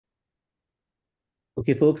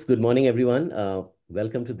Okay, folks, good morning, everyone.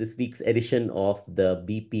 Welcome to this week's edition of the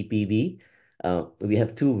BPPV. We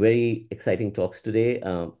have two very exciting talks today.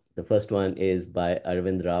 The first one is by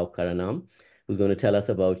Aravind Karanam, who's going to tell us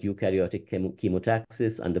about eukaryotic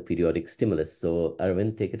chemotaxis under periodic stimulus. So,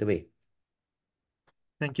 Aravind, take it away.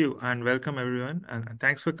 Thank you and welcome everyone, and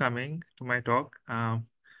thanks for coming to my talk.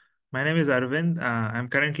 My name is Aravind. I'm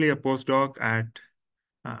currently a postdoc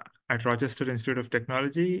uh, at Rochester Institute of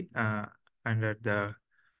Technology under the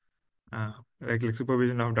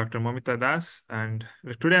supervision of Dr. Momita Das. And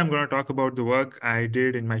today I'm going to talk about the work I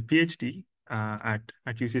did in my PhD at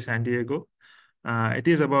UC San Diego. It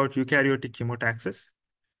is about eukaryotic chemotaxis.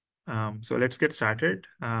 So let's get started.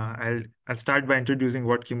 I'll start by introducing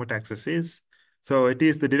what chemotaxis is. So it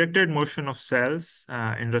is the directed motion of cells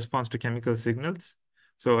in response to chemical signals.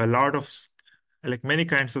 So a lot of, like many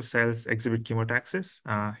kinds of cells exhibit chemotaxis.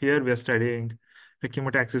 Here we are studying the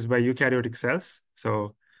chemotaxis by eukaryotic cells.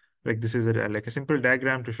 So like this is like a simple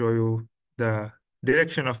diagram to show you the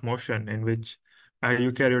direction of motion in which a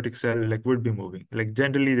eukaryotic cell like would be moving. Like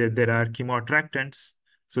generally there are chemoattractants.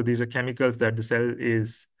 So these are chemicals that the cell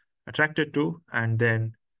is attracted to, and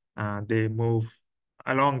then they move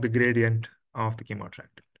along the gradient of the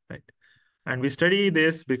chemoattractant, right? And we study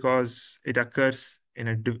this because it occurs in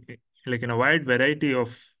a wide variety uh,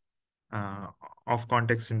 of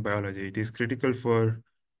contexts in biology. It is critical for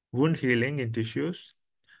wound healing in tissues,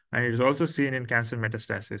 and it is also seen in cancer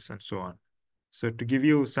metastasis and so on. So to give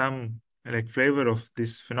you some like flavor of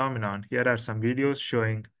this phenomenon, here are some videos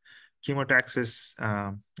showing chemotaxis,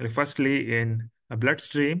 like firstly in a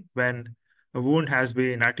bloodstream when a wound has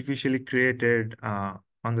been artificially created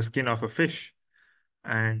on the skin of a fish.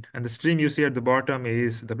 And the stream you see at the bottom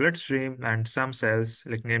is the bloodstream, and some cells,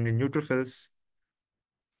 like namely neutrophils,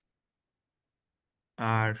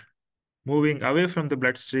 are moving away from the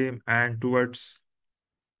bloodstream and towards,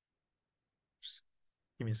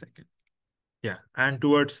 give me a second. Yeah, and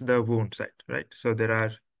towards the wound site, right? So there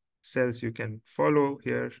are cells you can follow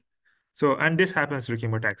here. So, and this happens through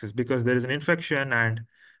chemotaxis because there is an infection and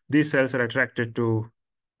these cells are attracted to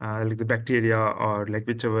like the bacteria or like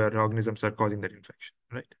whichever organisms are causing that infection,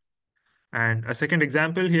 right? And a second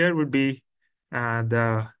example here would be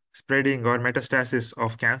the spreading or metastasis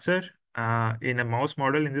of cancer in a mouse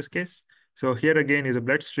model in this case. So here again is a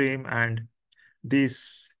bloodstream, and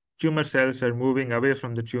these tumor cells are moving away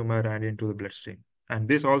from the tumor and into the bloodstream. And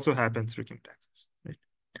this also happens through chemotaxis,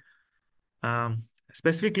 right?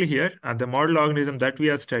 Specifically here, the model organism that we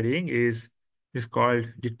are studying is called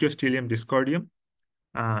Dictyostelium discoideum.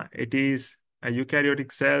 It is a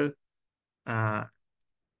eukaryotic cell.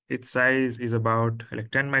 Its size is about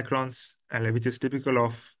like 10 microns, which is typical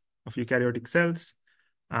of eukaryotic cells.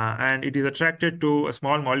 And it is attracted to a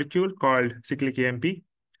small molecule called cyclic AMP.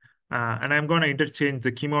 And I'm going to interchange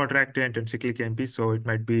the chemoattractant and cyclic AMP, so it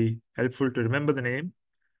might be helpful to remember the name.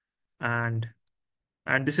 And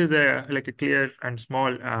this is a like a clear and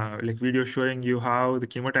small like video showing you how the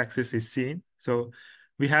chemotaxis is seen. So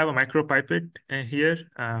we have a micropipette here,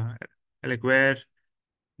 like where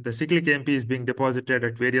the cyclic AMP is being deposited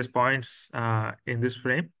at various points in this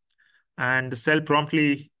frame, and the cell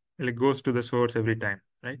promptly like goes to the source every time,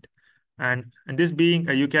 right? And this being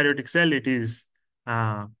a eukaryotic cell, it is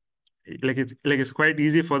it's quite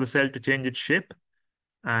easy for the cell to change its shape,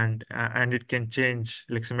 and it can change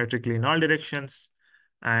like symmetrically in all directions,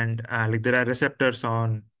 and like there are receptors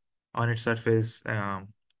on its surface,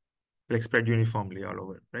 like spread uniformly all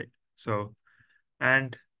over, right? So,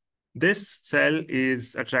 and this cell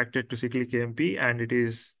is attracted to cyclic AMP, and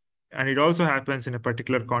it also happens in a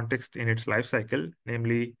particular context in its life cycle,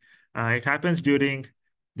 namely, it happens during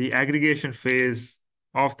the aggregation phase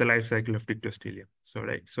of the life cycle of Dictyostelium. So,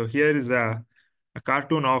 right. So here is a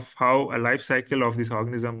cartoon of how a life cycle of this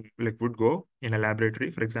organism like would go in a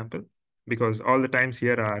laboratory, for example, because all the times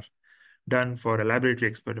here are done for a laboratory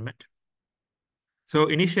experiment. So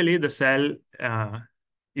initially, the cell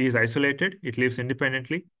is isolated; it lives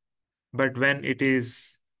independently. But when it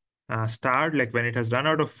is starved, like when it has run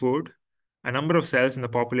out of food, a number of cells in the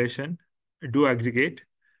population do aggregate,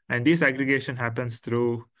 and this aggregation happens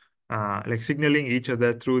through like signaling each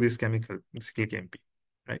other through this chemical, cyclic AMP,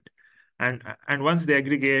 right? And once they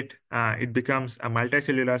aggregate, it becomes a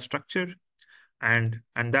multicellular structure, and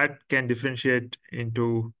that can differentiate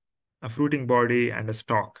into a fruiting body and a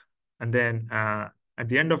stalk. And then at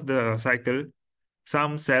the end of the cycle,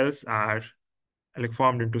 some cells are like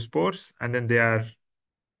formed into spores, and then they are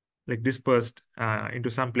like dispersed into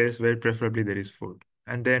some place where preferably there is food.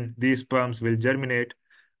 And then these sperms will germinate,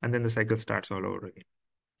 and then the cycle starts all over again,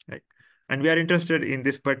 right? And we are interested in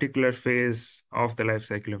this particular phase of the life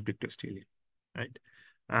cycle of Dictyostelium. right?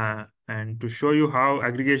 And to show you how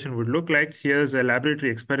aggregation would look like, here's a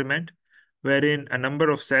laboratory experiment wherein a number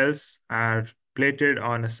of cells are plated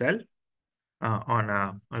on a cell, on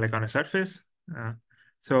a surface. Uh,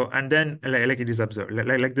 so and then like it is observed.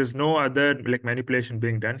 Like there's no other like manipulation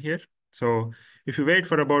being done here. So if you wait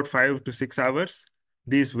for about 5 to 6 hours,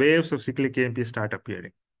 these waves of cyclic AMP start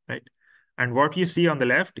appearing, right? And what you see on the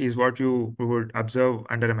left is what you would observe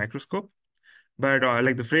under a microscope. But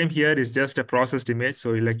like the frame here is just a processed image.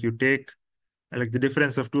 So like you take like the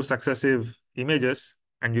difference of two successive images,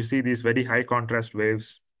 and you see these very high contrast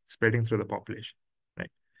waves spreading through the population, right?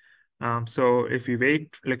 So if we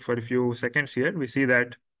wait like for a few seconds here, we see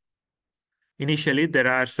that initially there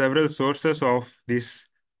are several sources of these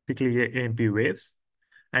cyclic AMP waves,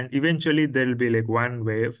 and eventually there will be like one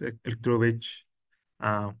wave through which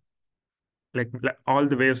um, like all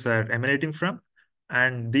the waves are emanating from,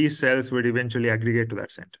 and these cells would eventually aggregate to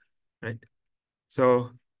that center, right?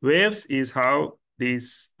 So waves is how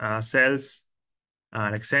these cells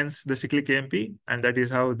like sense the cyclic AMP, and that is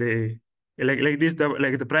how they like it is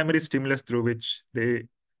the primary stimulus through which they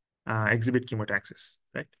exhibit chemotaxis,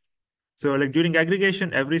 right? So like during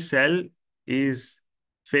aggregation, every cell is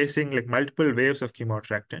facing like multiple waves of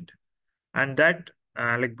chemoattractant, and that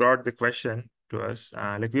like brought the question to us.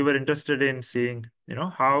 Like we were interested in seeing,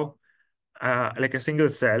 how like a single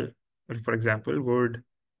cell, for example, would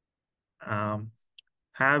um,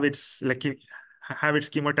 have its like have its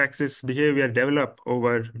chemotaxis behavior develop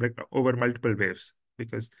over multiple waves,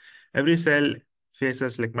 because every cell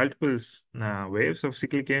faces like multiple waves of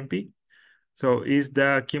cyclic AMP. So is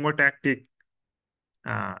the chemotactic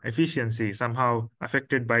efficiency somehow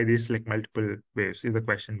affected by these like multiple waves is the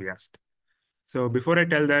question we asked. So before I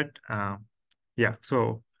tell that, yeah,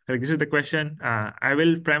 so like this is the question. I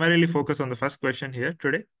will primarily focus on the first question here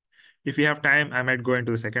today. If we have time, I might go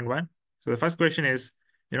into the second one. So the first question is,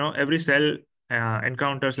 every cell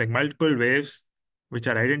encounters like multiple waves which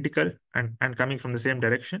are identical and coming from the same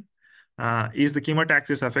direction. Is the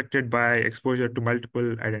chemotaxis affected by exposure to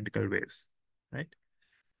multiple identical waves, right?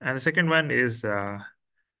 And the second one is,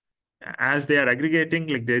 as they are aggregating,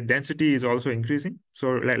 like their density is also increasing.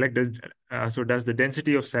 So does the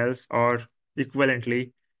density of cells, or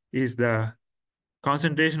equivalently, is the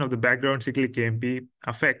concentration of the background cyclic AMP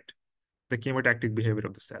affect the chemotactic behavior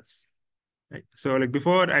of the cells, right? So like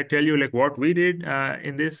before I tell you like what we did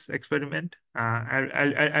in this experiment,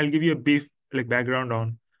 I'll give you a brief like background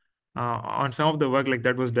on some of the work like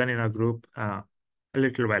that was done in our group a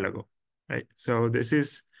little while ago, right? So this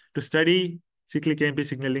is to study cyclic AMP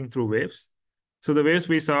signaling through waves. So the waves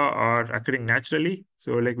we saw are occurring naturally.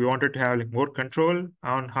 So like we wanted to have like more control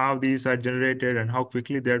on how these are generated and how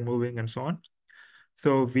quickly they're moving and so on.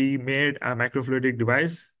 So we made a microfluidic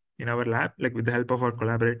device in our lab, like with the help of our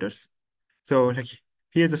collaborators. So like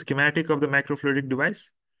here's a schematic of the microfluidic device.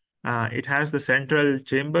 It has the central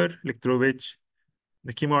chamber, like through which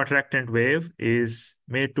the chemoattractant wave is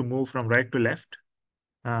made to move from right to left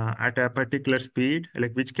at a particular speed,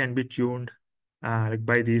 like which can be tuned like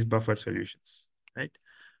by these buffer solutions, right?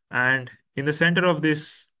 And in the center of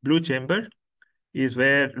this blue chamber is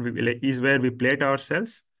where we plate our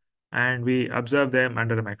cells and we observe them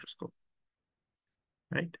under a microscope,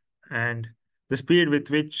 right? And the speed with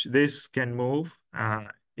which this can move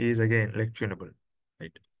is again like tunable,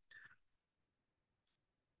 right?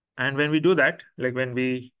 And when we do that, like when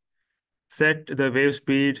we set the wave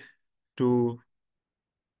speed to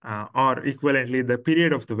or equivalently the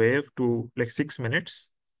period of the wave to like 6 minutes,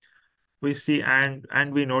 we see and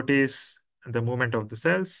we notice the movement of the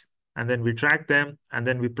cells, and then we track them, and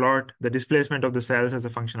then we plot the displacement of the cells as a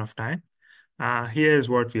function of time. Here is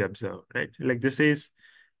what we observe, right? Like this is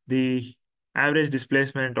the average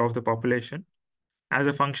displacement of the population as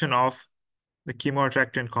a function of the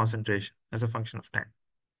chemoattractant concentration as a function of time.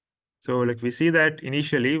 So like we see that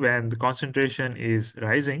initially when the concentration is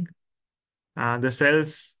rising, the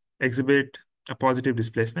cells exhibit a positive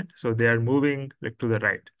displacement. So they are moving like to the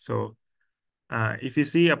right. So if you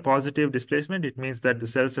see a positive displacement, it means that the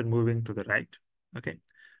cells are moving to the right. Okay.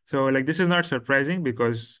 So like this is not surprising,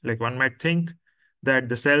 because like one might think that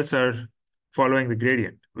the cells are following the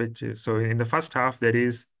gradient, which is, so in the first half, there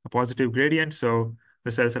is a positive gradient. So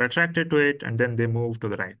the cells are attracted to it and then they move to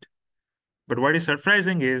the right. But what is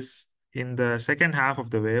surprising is in the second half of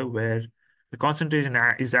the wave, where the concentration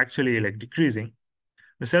is actually like decreasing,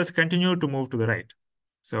 the cells continue to move to the right.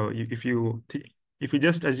 So if you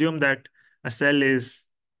just assume that a cell is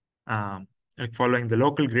like following the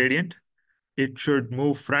local gradient, it should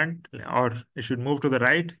move front or it should move to the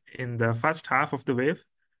right in the first half of the wave.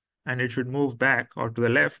 and it should move back or to the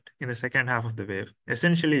left in the second half of the wave.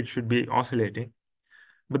 Essentially, it should be oscillating,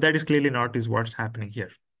 but that is clearly not is what's happening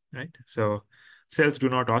here, right? So cells do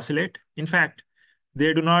not oscillate. In fact,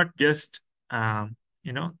 they do not just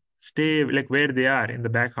you know stay like where they are in the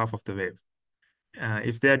back half of the wave.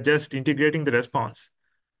 If they are just integrating the response,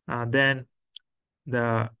 then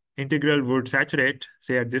the integral would saturate,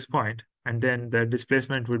 say at this point, and then the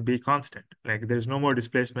displacement would be constant. Like there's no more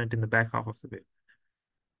displacement in the back half of the wave.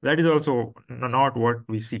 That is also not what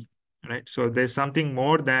we see, right? So there's something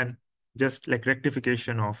more than just like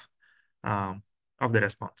rectification of the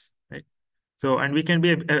response, right? So, and we can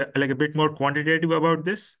be like a bit more quantitative about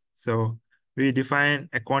this. So we define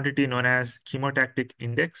a quantity known as chemotactic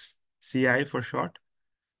index, CI for short,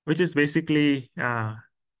 which is basically a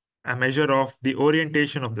measure of the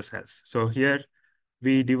orientation of the cells. So here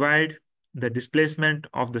we divide the displacement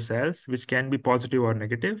of the cells, which can be positive or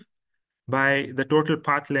negative, by the total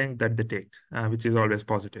path length that they take, which is always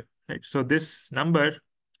positive, right? So this number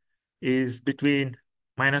is between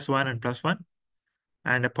 -1 and +1,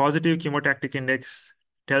 and a positive chemotactic index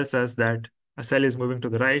tells us that a cell is moving to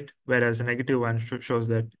the right, whereas a negative one shows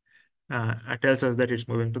that tells us that it's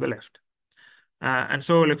moving to the left. And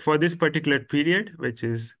so, like for this particular period, which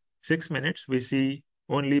is 6 minutes, we see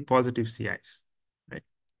only positive CIs, right?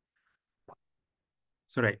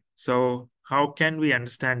 So, right. So how can we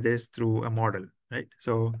understand this through a model, right?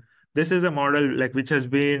 So this is a model like which has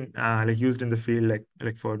been like used in the field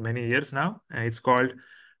like for many years now. It's called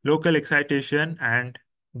local excitation and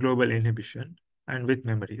global inhibition, and with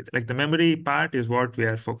memory. Like the memory part is what we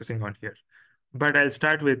are focusing on here. But I'll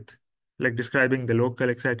start with like describing the local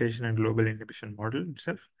excitation and global inhibition model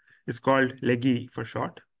itself. It's called LEGI for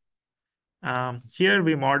short. Here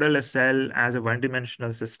we model a cell as a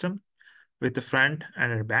one-dimensional system with a front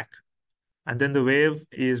and a back. And then the wave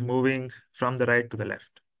is moving from the right to the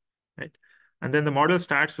left, right? And then the model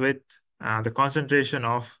starts with the concentration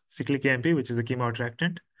of cyclic AMP, which is the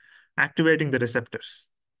chemoattractant, activating the receptors,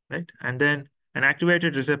 right? And then an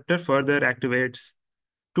activated receptor further activates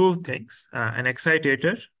two things, an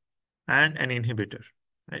excitator and an inhibitor,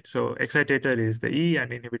 right? So excitator is the E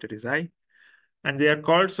and inhibitor is I. And they are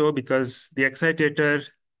called so because the excitator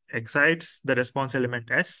excites the response element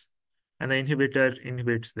S, and the inhibitor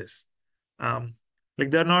inhibits this. Like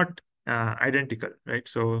they're not identical, right?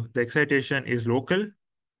 So the excitation is local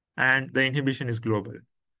and the inhibition is global.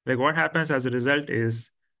 Like what happens as a result is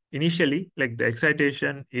initially, like the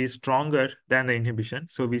excitation is stronger than the inhibition.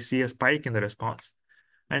 So we see a spike in the response,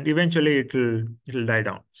 and eventually it'll die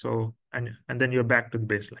down. So and then you're back to the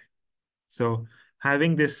baseline. So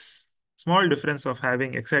having this small difference of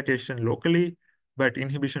having excitation locally but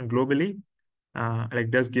inhibition globally, like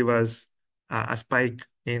does give us a spike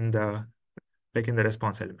in the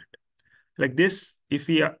response element. Like this, if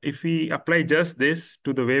we apply just this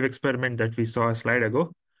to the wave experiment that we saw a slide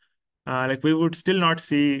ago, like we would still not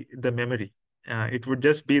see the memory. It would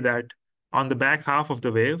just be that on the back half of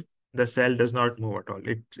the wave, the cell does not move at all.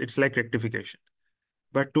 It's like rectification.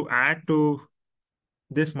 But to add to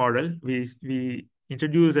this model, we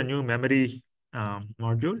introduce a new memory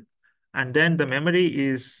module, and then the memory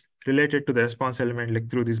is related to the response element like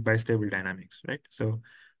through this bistable dynamics, right? So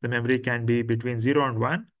the memory can be between 0 and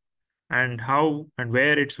 1, and how and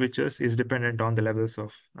where it switches is dependent on the levels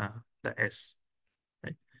of the S,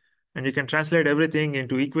 right? And you can translate everything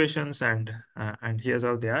into equations, and here's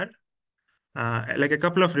how they are. Like a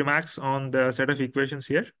couple of remarks on the set of equations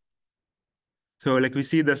here. So like we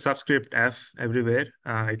see the subscript F everywhere.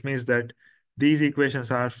 It means that these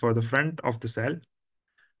equations are for the front of the cell,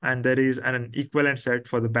 and there is an equivalent set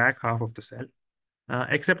for the back half of the cell,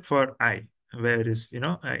 except for I, where is, the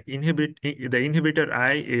inhibitor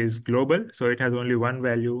I is global, so it has only one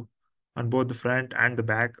value on both the front and the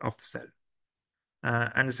back of the cell.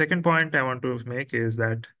 And the second point I want to make is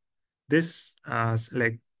that this,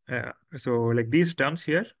 like these terms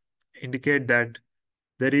here indicate that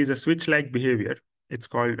there is a switch-like behavior. It's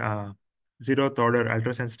called zeroth order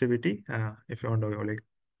ultrasensitivity. If you want to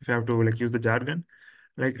if you have to use the jargon,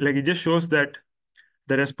 like it just shows that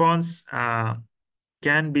the response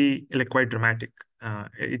can be quite dramatic.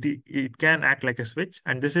 It can act like a switch,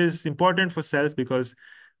 and this is important for cells because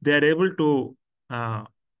they are able to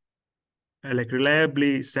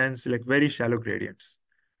reliably sense very shallow gradients.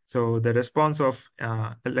 So the response of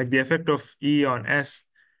the effect of E on S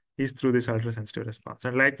is through this ultrasensitive response,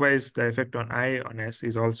 and likewise the effect on I on S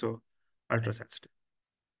is also ultrasensitive,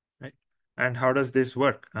 right? And how does this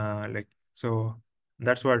work? So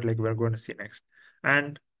that's what we're going to see next,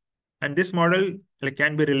 and this model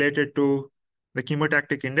can be related to the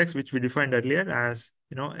chemotactic index, which we defined earlier as,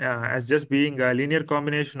 as just being a linear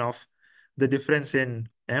combination of the difference in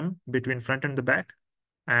M between front and the back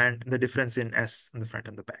and the difference in S in the front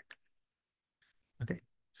and the back. Okay.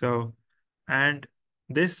 So, and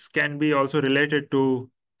this can be also related to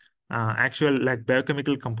actual like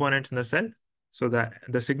biochemical components in the cell. So that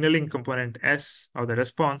the signaling component S or the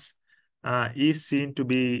response is seen to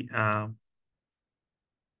be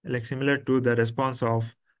like similar to the response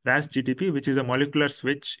of RAS-GTP, which is a molecular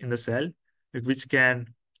switch in the cell, like, which can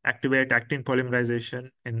activate actin polymerization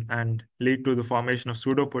and lead to the formation of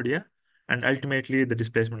pseudopodia and ultimately the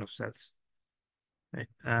displacement of cells. Right?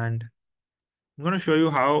 And I'm going to show you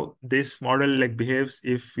how this model like behaves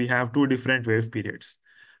if we have two different wave periods.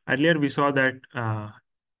 Earlier, we saw that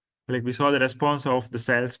we saw the response of the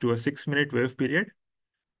cells to a 6-minute wave period.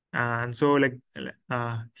 And so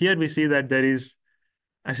here we see that there is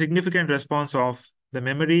a significant response of the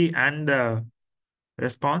memory and the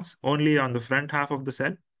response only on the front half of the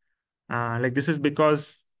cell. Like this is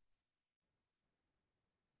because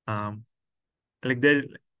um, like there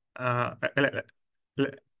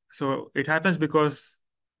so it happens because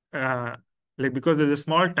because there's a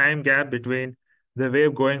small time gap between the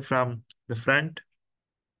wave going from the front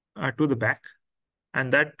to the back,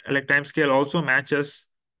 and that like time scale also matches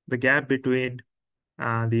the gap between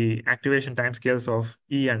the activation timescales of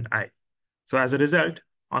E and I. So as a result,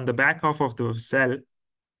 on the back half of the cell,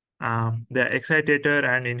 the excitator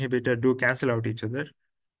and inhibitor do cancel out each other,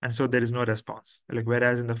 and so there is no response. Like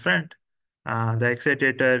whereas in the front, the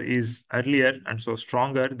excitator is earlier and so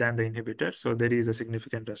stronger than the inhibitor, so there is a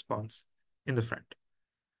significant response in the front.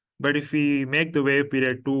 But if we make the wave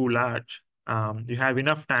period too large, you have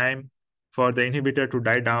enough time for the inhibitor to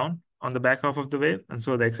die down on the back half of the wave, and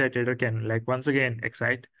so the excitator can like once again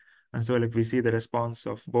excite, and so like we see the response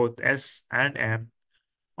of both S and M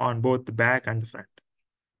on both the back and the front.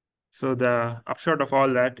 So the upshot of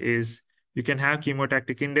all that is you can have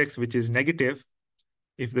chemotactic index which is negative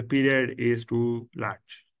if the period is too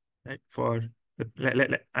large, right?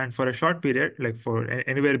 And for a short period, like for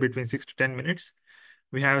anywhere between 6 to 10 minutes,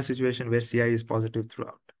 we have a situation where CI is positive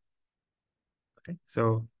throughout. Okay,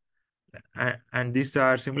 so and these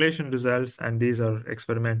are simulation results, and these are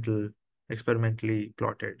experimentally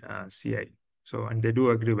plotted CI. So and they do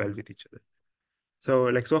agree well with each other. So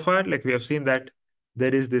like so far, like we have seen that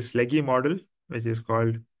there is this leggy model, which is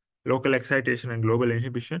called local excitation and global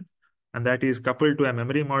inhibition, and that is coupled to a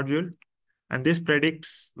memory module. And this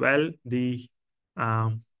predicts well the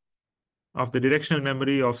of the directional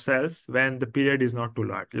memory of cells when the period is not too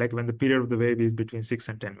large, like when the period of the wave is between 6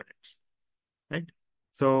 and 10 minutes, right?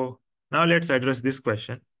 So now let's address this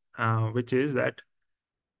question, which is that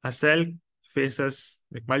a cell faces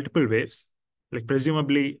like multiple waves, like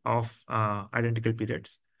presumably of identical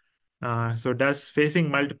periods. So does facing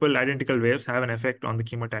multiple identical waves have an effect on the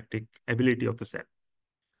chemotactic ability of the cell?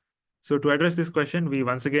 So to address this question, we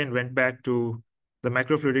once again went back to the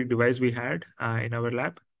microfluidic device we had in our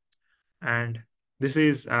lab. And this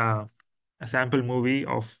is a sample movie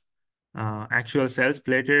of actual cells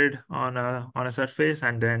plated on a surface,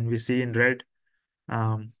 and then we see in red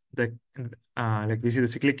the like we see the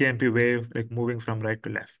cyclic AMP wave like moving from right to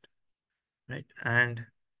left, right? And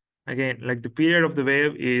again, like the period of the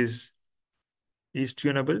wave is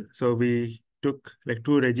tunable. So we took like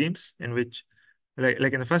two regimes in which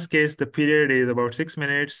like in the first case the period is about 6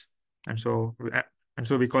 minutes, and so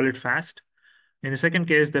we call it fast. In the second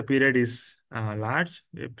case, the period is large,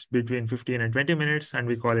 it's between 15 and 20 minutes, and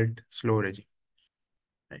we call it slow regime.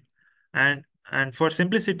 Right? And for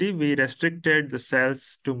simplicity, we restricted the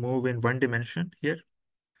cells to move in one dimension here.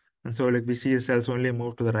 And so like we see the cells only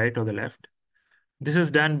move to the right or the left. This is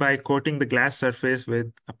done by coating the glass surface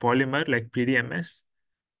with a polymer like PDMS.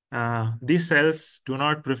 These cells do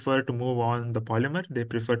not prefer to move on the polymer, they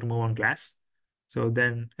prefer to move on glass. So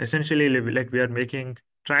then essentially like we are making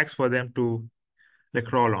tracks for them to like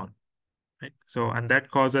crawl on. Right? So, and that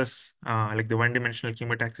causes like the one-dimensional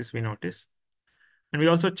chemotaxis we notice. And we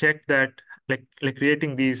also check that like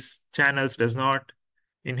creating these channels does not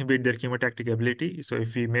inhibit their chemotactic ability. So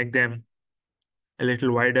if we make them a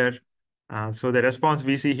little wider, so the response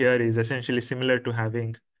we see here is essentially similar to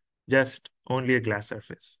having just only a glass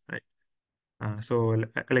surface, right?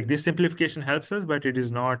 Like this simplification helps us, but it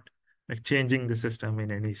is not like changing the system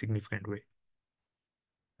in any significant way.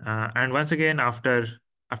 And once again, after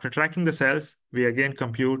tracking the cells, we again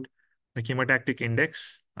compute the chemotactic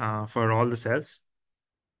index for all the cells.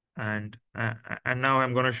 And now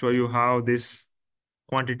I'm going to show you how this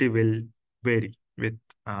quantity will vary with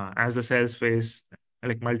as the cells face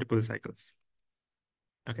like multiple cycles.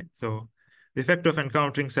 Okay, so the effect of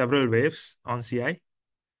encountering several waves on CI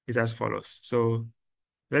is as follows. So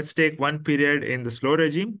let's take one period in the slow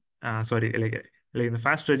regime, like in the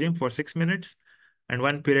fast regime for 6 minutes, and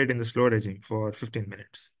one period in the slow regime for 15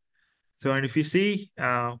 minutes. So, and if you see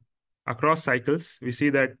across cycles, we see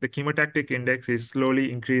that the chemotactic index is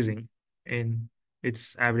slowly increasing in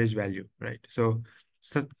its average value, right? So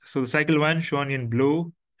the cycle one shown in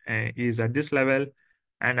blue is at this level,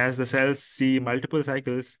 and as the cells see multiple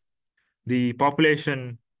cycles, the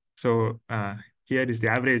population, here is the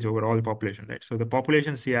average over all the population, right? So the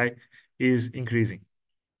population CI is increasing.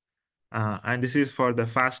 And this is for the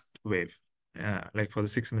fast wave, like for the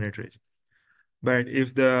 6 minute range. But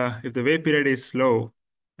if the wave period is slow,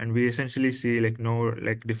 and we essentially see like no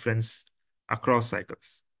like difference across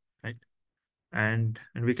cycles, right? And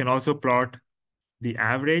we can also plot the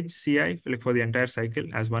average CI like for the entire cycle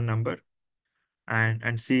as one number,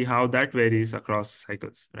 and see how that varies across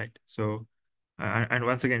cycles, right? So and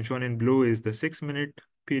once again, shown in blue is the 6 minute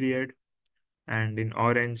period, and in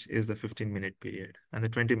orange is the 15-minute period, and the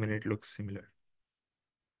 20-minute looks similar,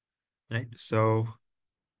 right? So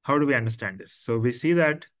how do we understand this? So we see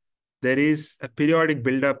that there is a periodic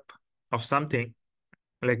buildup of something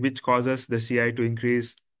like which causes the CI to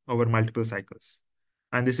increase over multiple cycles.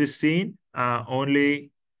 And this is seen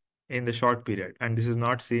only in the short period, and this is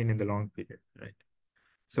not seen in the long period, right?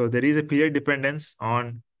 So there is a period dependence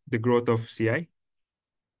on the growth of CI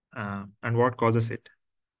and what causes it.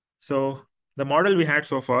 So the model we had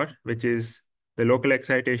so far, which is the local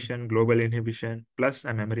excitation, global inhibition, plus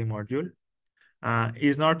a memory module,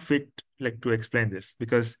 is not fit like to explain this,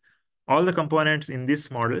 because all the components in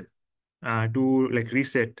this model do like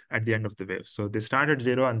reset at the end of the wave. So they start at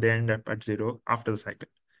 0 and they end up at 0 after the cycle.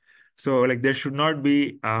 So like there should not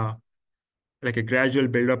be like a gradual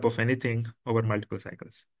buildup of anything over multiple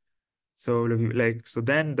cycles. So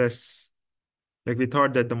then this like we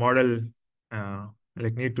thought that the model uh,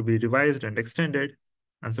 like need to be revised and extended,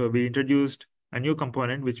 and so we introduced a new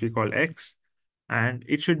component which we call X, and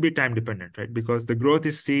it should be time dependent, right? Because the growth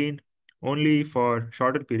is seen only for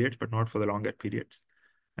shorter periods but not for the longer periods,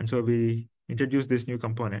 and so we introduced this new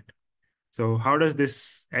component. So how does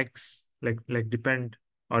this X like depend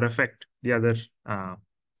or affect the other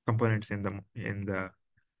components in the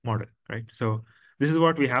model, right? So this is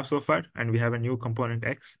what we have so far, and we have a new component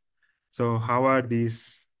X. So how are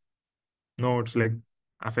these nodes like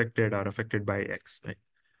affected by X, right?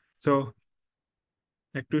 So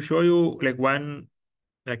like to show you like one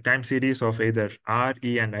like time series of either R,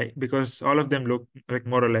 E, and I, because all of them look like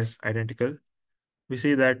more or less identical. We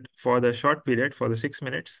see that for the short period, for the 6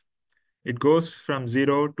 minutes, it goes from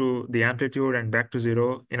 0 to the amplitude and back to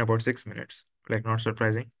 0 in about 6 minutes, like not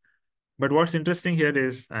surprising. But what's interesting here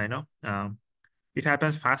is, I know, it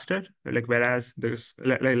happens faster, like whereas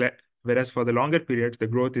for the longer periods, the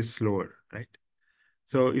growth is slower, right?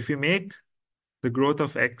 So if you make the growth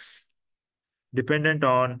of X dependent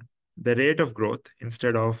on the rate of growth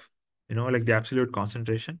instead of, like the absolute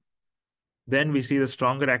concentration, then we see the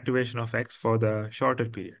stronger activation of X for the shorter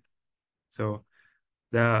period. So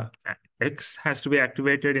the X has to be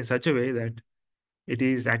activated in such a way that it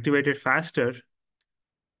is activated faster,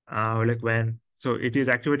 so it is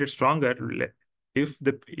activated stronger if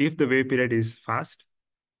the wave period is fast,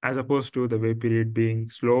 as opposed to the wave period being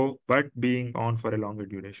slow but being on for a longer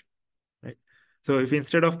duration, right? So if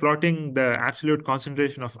instead of plotting the absolute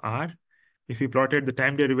concentration of R, if we plotted the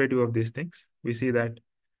time derivative of these things, we see that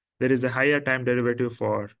there is a higher time derivative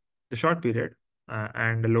for the short period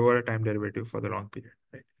and a lower time derivative for the long period,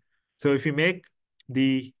 right? So if you make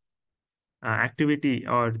the activity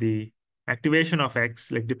or the activation of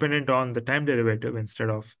X like dependent on the time derivative instead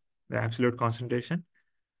of the absolute concentration,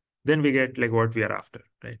 then we get like what we are after,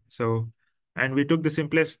 right? So, and we took the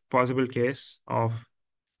simplest possible case of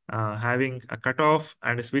having a cutoff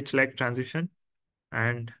and a switch leg transition,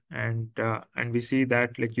 and we see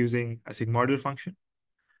that like using a sigmoidal function,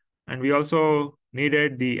 and we also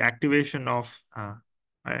needed the activation of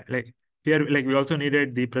like here like we also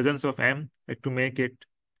needed the presence of M like to make it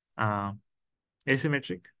uh,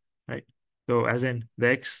 asymmetric, right? So as in the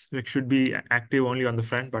X like should be active only on the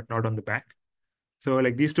front but not on the back. So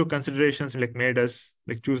like these two considerations like made us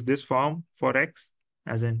like choose this form for X,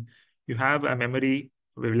 as in you have a memory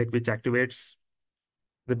which activates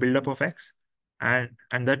the buildup of X, and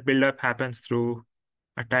that buildup happens through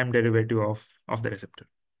a time derivative of the receptor,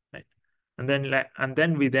 right? And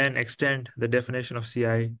then we then extend the definition of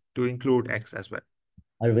CI to include X as well.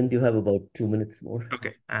 Arvind, you have about 2 minutes more.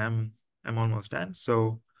 Okay, I'm almost done.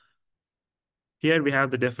 So here we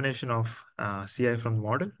have the definition of CI from the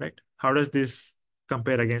model, right? How does this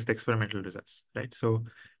compare against the experimental results, right? So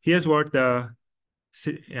here's what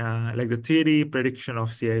like the theory prediction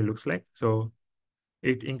of CI looks like. So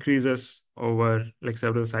it increases over like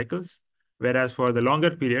several cycles, whereas for the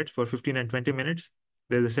longer periods, for 15 and 20 minutes,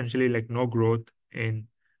 there's essentially like no growth in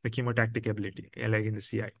the chemotactic ability, like in the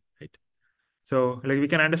CI, right? So like we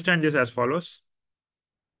can understand this as follows.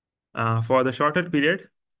 For the shorter period,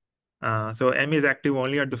 so M is active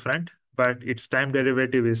only at the front, but its time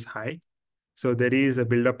derivative is high. So there is a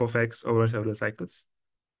buildup of X over several cycles.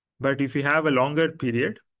 But if you have a longer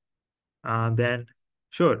period, then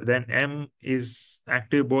sure, then M is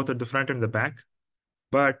active both at the front and the back,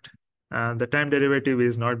 but the time derivative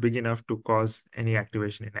is not big enough to cause any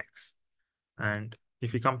activation in X. And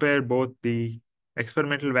if we compare both the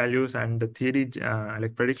experimental values and the theory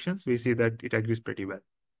like predictions, we see that it agrees pretty well.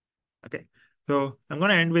 Okay. So I'm going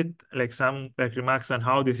to end with like some like remarks on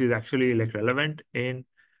how this is actually like relevant in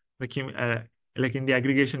like in the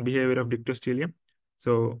aggregation behavior of dictyostelium.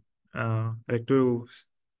 So like to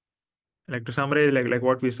summarize like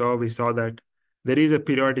what we saw that there is a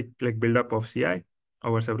periodic like buildup of CI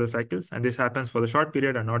over several cycles, and this happens for the short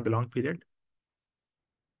period and not the long period.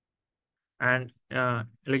 And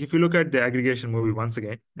like if you look at the aggregation movie once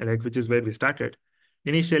again, like which is where we started,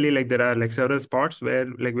 initially like there are like several spots where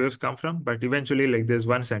like waves come from, but eventually like there's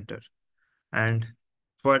one center. And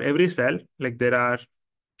for every cell, like there are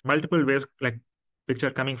multiple waves like which are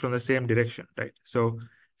coming from the same direction, right? So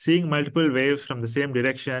seeing multiple waves from the same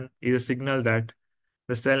direction is a signal that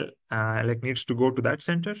the cell like needs to go to that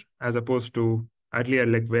center, as opposed to earlier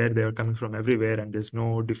like where they are coming from everywhere and there's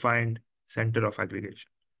no defined center of aggregation,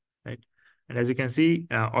 right? And as you can see,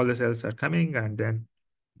 all the cells are coming, and then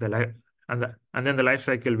the life and then the life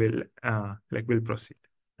cycle will will proceed,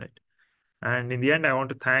 right? And in the end, I want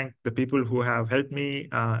to thank the people who have helped me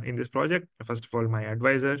in this project. First of all, my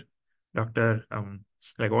advisor, Dr.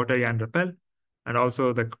 Otto Jan Rappel, and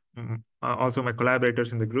also also my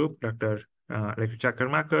collaborators in the group, Dr. Richard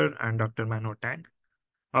Karmaker and Dr. Mano Tang.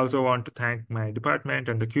 I also want to thank my department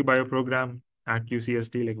and the QBio program at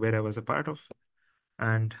UCSD, like where I was a part of.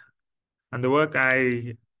 And the work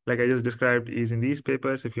I just described is in these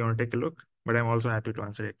papers if you want to take a look, but I'm also happy to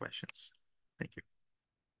answer your questions. Thank you.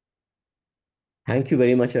 Thank you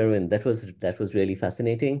very much, Arvind. That was really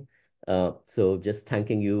fascinating. So just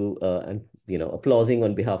thanking you and applauding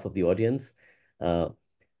on behalf of the audience. Uh,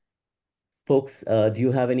 Folks, do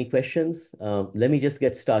you have any questions? Let me just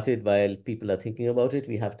get started while people are thinking about it.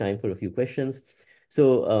 We have time for a few questions.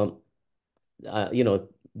 So, you know,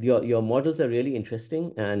 your models are really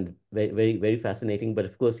interesting and very, very, very fascinating. But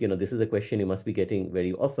of course, this is a question you must be getting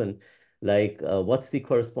very often. Like, what's the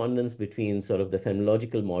correspondence between sort of the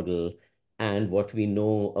phenomenological model and what we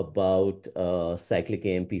know about cyclic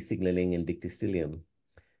AMP signaling in dictyostelium?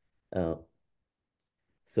 Uh,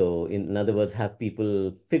 so in other words, have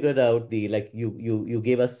people figured out the like you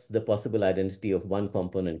gave us the possible identity of one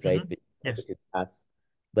component, right? Hmm. Yes. Which is S.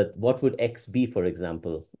 But what would X be, for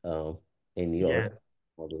example, in your Yeah.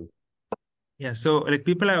 model? Yeah. So like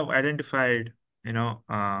people have identified,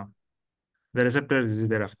 the receptors is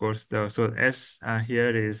there, of course. So S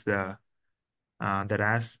here is the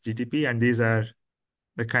RAS GTP, and these are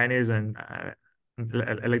the kinase and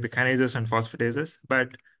like the kinases and phosphatases.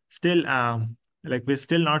 But still, like we're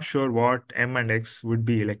still not sure what M and X would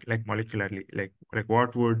be like molecularly. Like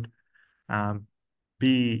what would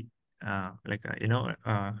be like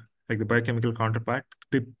the biochemical counterpart.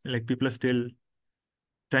 Like people are still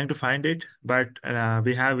trying to find it, but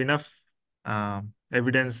we have enough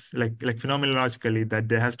evidence, like phenomenologically, that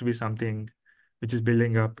there has to be something which is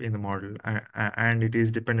building up in the model, and it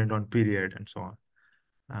is dependent on period and so on.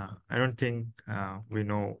 I don't think we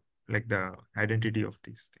know like the identity of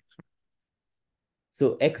these things.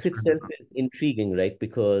 So X itself is intriguing, right?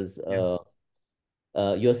 Because Yeah,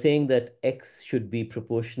 you're saying that X should be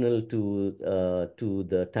proportional to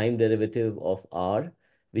the time derivative of R,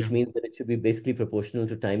 which yeah, means that it should be basically proportional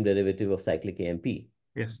to time derivative of cyclic AMP.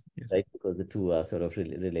 yes, yes, Right? Because the two are sort of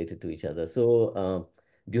related to each other. So,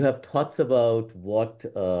 do you have thoughts about what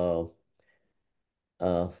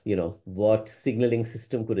signaling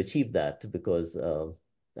system could achieve that? Because,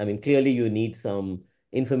 I mean, clearly you need some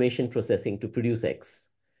information processing to produce X,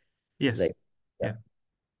 yes, right? Yeah.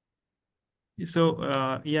 yeah. So,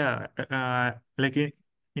 like in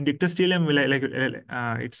dictyostelium,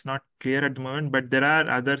 it's not clear at the moment, but there are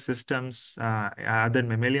other systems, other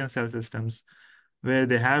mammalian cell systems, where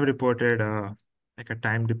they have reported like a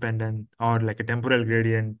time dependent or like a temporal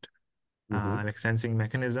gradient, Hmm. like sensing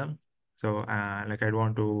mechanism. So, like I'd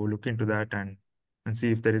want to look into that and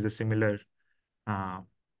see if there is a similar uh,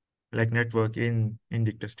 like network in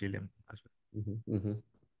dictyostelium as well. Mhm, mhm,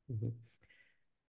 mhm.